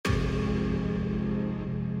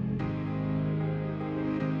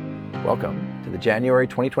Welcome to the January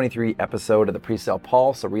 2023 episode of the Presale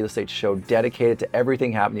Pulse, a real estate show dedicated to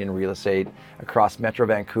everything happening in real estate across Metro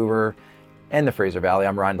Vancouver and the Fraser Valley.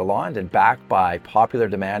 I'm Ryan DeLond, and backed by popular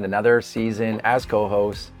demand, another season as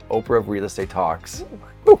co-host, Oprah of Real Estate Talks.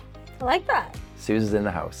 Ooh, I like that. Suze in the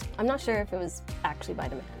house. I'm not sure if it was actually by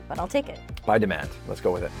demand, but I'll take it. By demand. Let's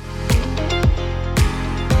go with it.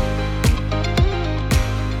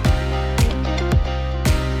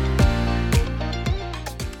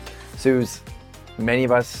 Suze, many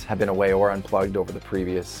of us have been away or unplugged over the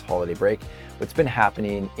previous holiday break. What's been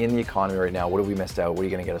happening in the economy right now? What have we missed out? What are you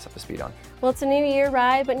going to get us up to speed on? Well, it's a new year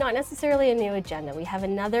ride, but not necessarily a new agenda. We have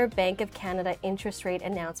another Bank of Canada interest rate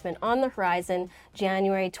announcement on the horizon,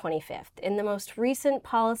 January 25th. In the most recent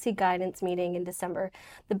policy guidance meeting in December,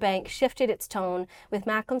 the bank shifted its tone, with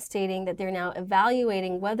Macklem stating that they're now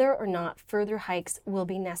evaluating whether or not further hikes will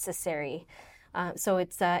be necessary. So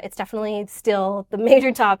it's definitely still the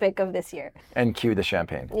major topic of this year. And cue the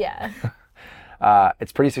champagne. Yeah.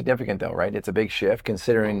 It's pretty significant though, right? It's a big shift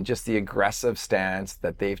considering just the aggressive stance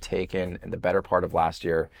that they've taken in the better part of last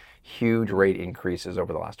year. Huge rate increases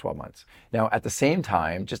over the last 12 months. Now, at the same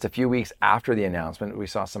time, just a few weeks after the announcement, we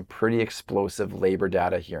saw some pretty explosive labor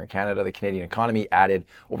data here in Canada. The Canadian economy added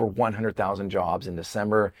over 100,000 jobs in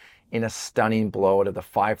December, in a stunning blow out of the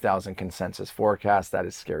 5,000 consensus forecast. That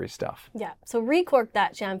is scary stuff. Yeah, so recork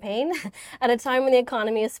that champagne at a time when the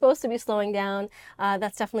economy is supposed to be slowing down.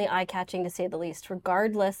 That's definitely eye-catching to say the least.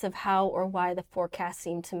 Regardless of how or why the forecast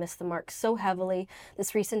seemed to miss the mark so heavily,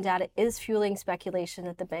 this recent data is fueling speculation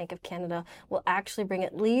that the Bank of Canada will actually bring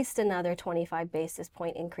at least another 25 basis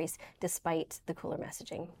point increase despite the cooler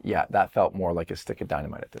messaging. Yeah, that felt more like a stick of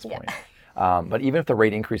dynamite at this point. But even if the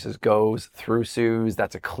rate increases goes through, Suze,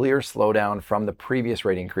 that's a clear slowdown from the previous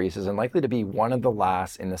rate increases and likely to be one of the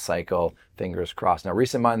last in the cycle, fingers crossed. Now,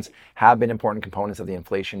 recent months have been important components of the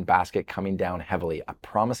inflation basket coming down heavily, a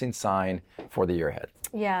promising sign for the year ahead.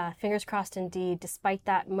 Yeah, fingers crossed indeed. Despite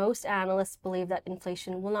that, most analysts believe that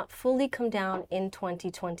inflation will not fully come down in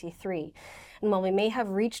 2023. And while we may have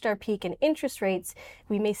reached our peak in interest rates,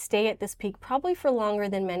 we may stay at this peak probably for longer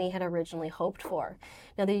than many had originally hoped for.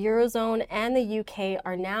 Now, the Eurozone and the UK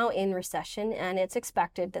are now in recession, and it's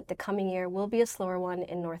expected that the coming year will be a slower one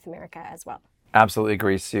in North America as well. Absolutely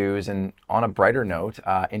agree, Suze. And on a brighter note,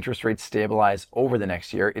 interest rates stabilize over the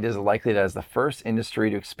next year. It is likely that as the first industry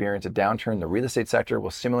to experience a downturn, the real estate sector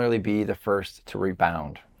will similarly be the first to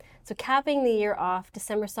rebound. So capping the year off,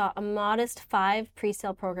 December saw a modest 5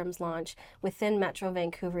 pre-sale programs launch within Metro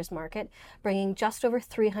Vancouver's market, bringing just over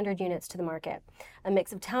 300 units to the market. A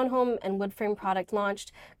mix of townhome and wood frame product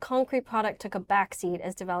launched. Concrete product took a backseat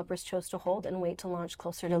as developers chose to hold and wait to launch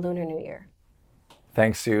closer to Lunar New Year.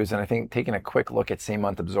 Thanks, Suze. And I think taking a quick look at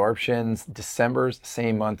same-month absorptions, December's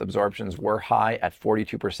same-month absorptions were high at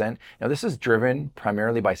 42%. Now, this is driven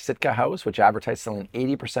primarily by Sitka House, which advertised selling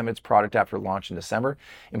 80% of its product after launch in December.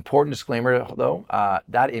 Important disclaimer, though,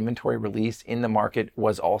 that inventory release in the market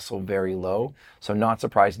was also very low, so not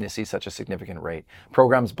surprising to see such a significant rate.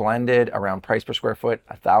 Programs blended around price per square foot,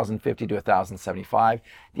 $1,050 to $1,075.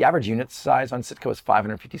 The average unit size on Sitka was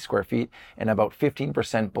 550 square feet and about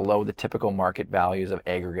 15% below the typical market value of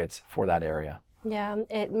aggregates for that area. Yeah,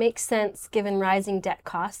 it makes sense given rising debt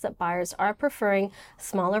costs that buyers are preferring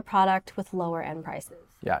smaller product with lower end prices.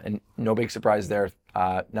 Yeah, and no big surprise there.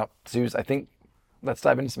 Now, Suze, I think let's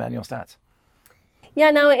dive into some annual stats. Yeah,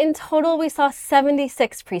 now in total, we saw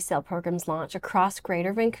 76 pre-sale programs launch across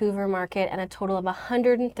Greater Vancouver market and a total of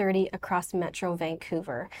 130 across Metro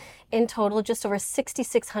Vancouver. In total, just over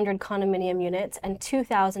 6,600 condominium units and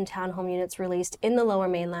 2,000 townhome units released in the Lower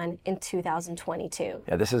Mainland in 2022.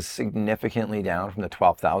 Yeah, this is significantly down from the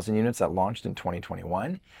 12,000 units that launched in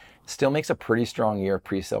 2021. Still makes a pretty strong year of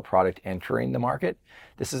pre-sale product entering the market.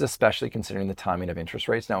 This is especially considering the timing of interest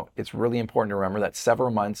rates. Now, it's really important to remember that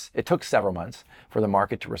it took several months for the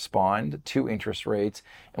market to respond to interest rates,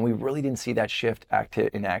 and we really didn't see that shift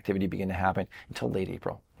in activity begin to happen until late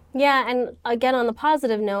April. Yeah, and again, on the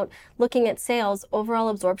positive note, looking at sales, overall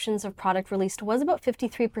absorptions of product released was about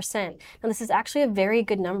 53%. Now, this is actually a very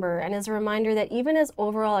good number, and is a reminder that even as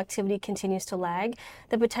overall activity continues to lag,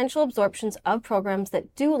 the potential absorptions of programs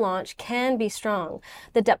that do launch can be strong.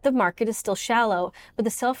 The depth of market is still shallow, but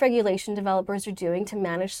the self-regulation developers are doing to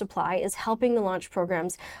manage supply is helping the launch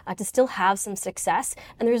programs to still have some success,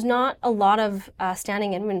 and there's not a lot of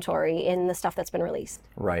standing inventory in the stuff that's been released.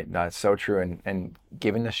 Right, that's so true, and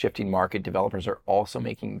given the shifting market, developers are also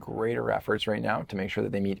making greater efforts right now to make sure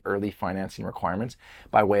that they meet early financing requirements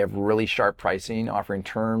by way of really sharp pricing, offering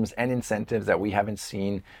terms and incentives that we haven't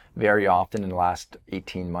seen very often in the last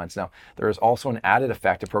 18 months. Now, there is also an added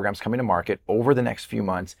effect of programs coming to market over the next few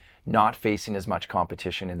months, not facing as much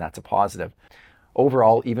competition, and that's a positive.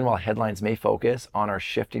 Overall, even while headlines may focus on our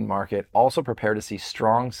shifting market, also prepare to see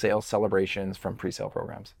strong sales celebrations from pre-sale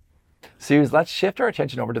programs. Suze, let's shift our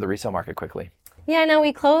attention over to the resale market quickly. Yeah, now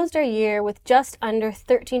we closed our year with just under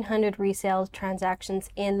 1,300 resale transactions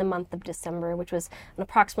in the month of December, which was an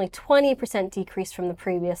approximately 20% decrease from the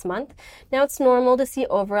previous month. Now it's normal to see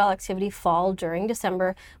overall activity fall during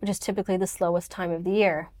December, which is typically the slowest time of the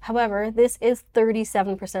year. However, this is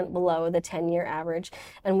 37% below the 10-year average,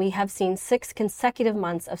 and we have seen 6 consecutive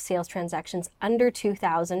months of sales transactions under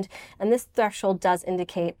 2,000, and this threshold does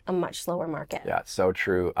indicate a much slower market. Yeah, so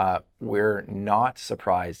true. We're not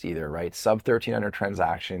surprised either, right? Sub 1,300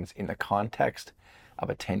 transactions in the context of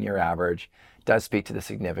a 10-year average does speak to the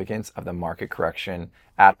significance of the market correction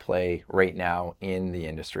at play right now in the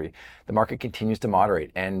industry. The market continues to moderate,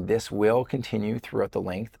 and this will continue throughout the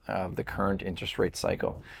length of the current interest rate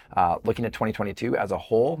cycle. Looking at 2022 as a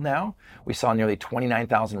whole now, we saw nearly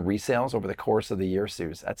 29,000 resales over the course of the year,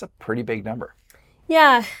 Suze. That's a pretty big number.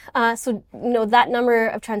 Yeah, so that number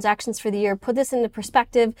of transactions for the year, put this into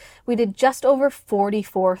perspective, we did just over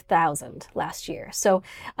 44,000 last year. So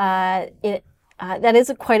that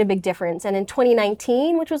is quite a big difference. And in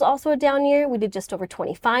 2019, which was also a down year, we did just over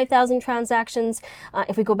 25,000 transactions.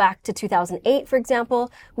 If we go back to 2008, for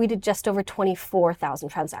example, we did just over 24,000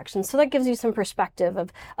 transactions. So that gives you some perspective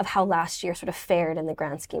of how last year sort of fared in the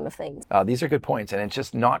grand scheme of things. These are good points, and it's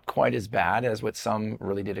just not quite as bad as what some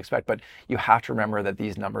really did expect. But you have to remember that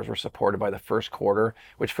these numbers were supported by the first quarter,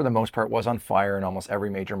 which for the most part was on fire in almost every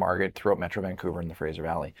major market throughout Metro Vancouver and the Fraser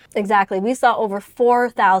Valley. Exactly. We saw over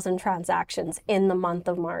 4,000 transactions in the month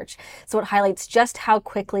of March. So it highlights just how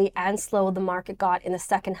quickly and slow the market got in the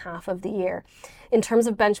second half of the year. In terms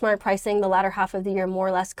of benchmark pricing, the latter half of the year more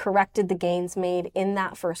or less corrected the gains made in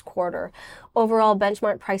that first quarter. Overall,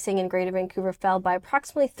 benchmark pricing in Greater Vancouver fell by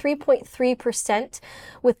approximately 3.3%,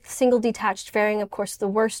 with single detached faring, of course, the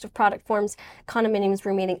worst of product forms, condominiums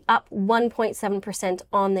remaining up 1.7%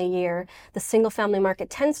 on the year. The single family market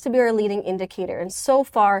tends to be our leading indicator, and so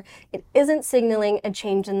far, it isn't signaling a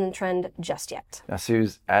change in the trend just yet. Now,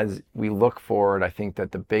 Suze, as we look forward, I think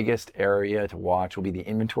that the biggest area to watch will be the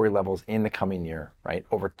inventory levels in the coming year. Right?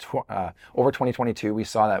 Over 2022, we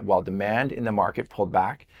saw that while demand in the market pulled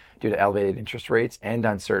back due to elevated interest rates and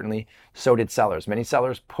uncertainty, so did sellers. Many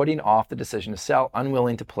sellers putting off the decision to sell,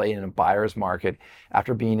 unwilling to play in a buyer's market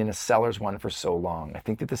after being in a seller's one for so long. I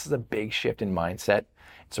think that this is a big shift in mindset.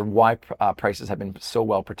 So why prices have been so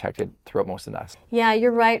well protected throughout most of this. Yeah,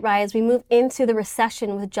 you're right, Ryan. As we move into the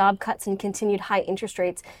recession with job cuts and continued high interest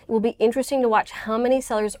rates, it will be interesting to watch how many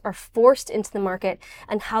sellers are forced into the market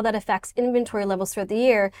and how that affects inventory levels throughout the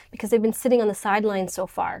year, because they've been sitting on the sidelines so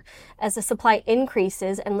far. As the supply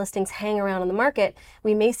increases and listings hang around on the market,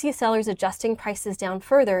 we may see sellers adjusting prices down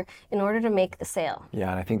further in order to make the sale.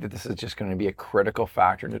 Yeah, and I think that this is just going to be a critical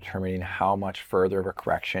factor in determining how much further of a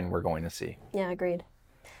correction we're going to see. Yeah, agreed.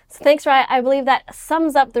 So thanks, Ryan. I believe that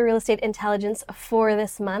sums up the real estate intelligence for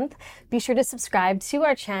this month. Be sure to subscribe to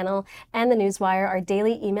our channel and the Newswire, our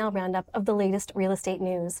daily email roundup of the latest real estate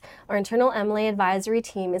news. Our internal MLA advisory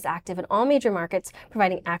team is active in all major markets,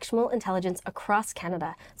 providing actionable intelligence across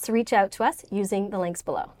Canada. So reach out to us using the links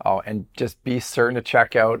below. Oh, and just be certain to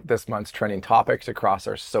check out this month's trending topics across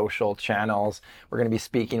our social channels. We're going to be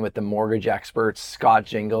speaking with the mortgage expert, Scott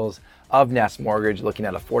Jingles of Nest Mortgage, looking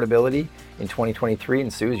at affordability in 2023.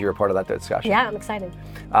 And Suze, you're a part of that discussion. Yeah, I'm excited.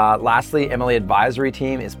 Lastly, MLA advisory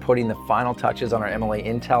team is putting the final touches on our MLA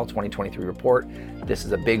Intel 2023 report. This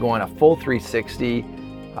is a big one, a full 360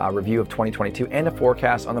 review of 2022 and a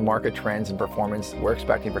forecast on the market trends and performance we're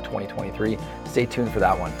expecting for 2023. Stay tuned for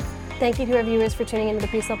that one. Thank you to our viewers for tuning into the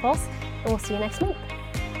Presale Pulse, and we'll see you next month.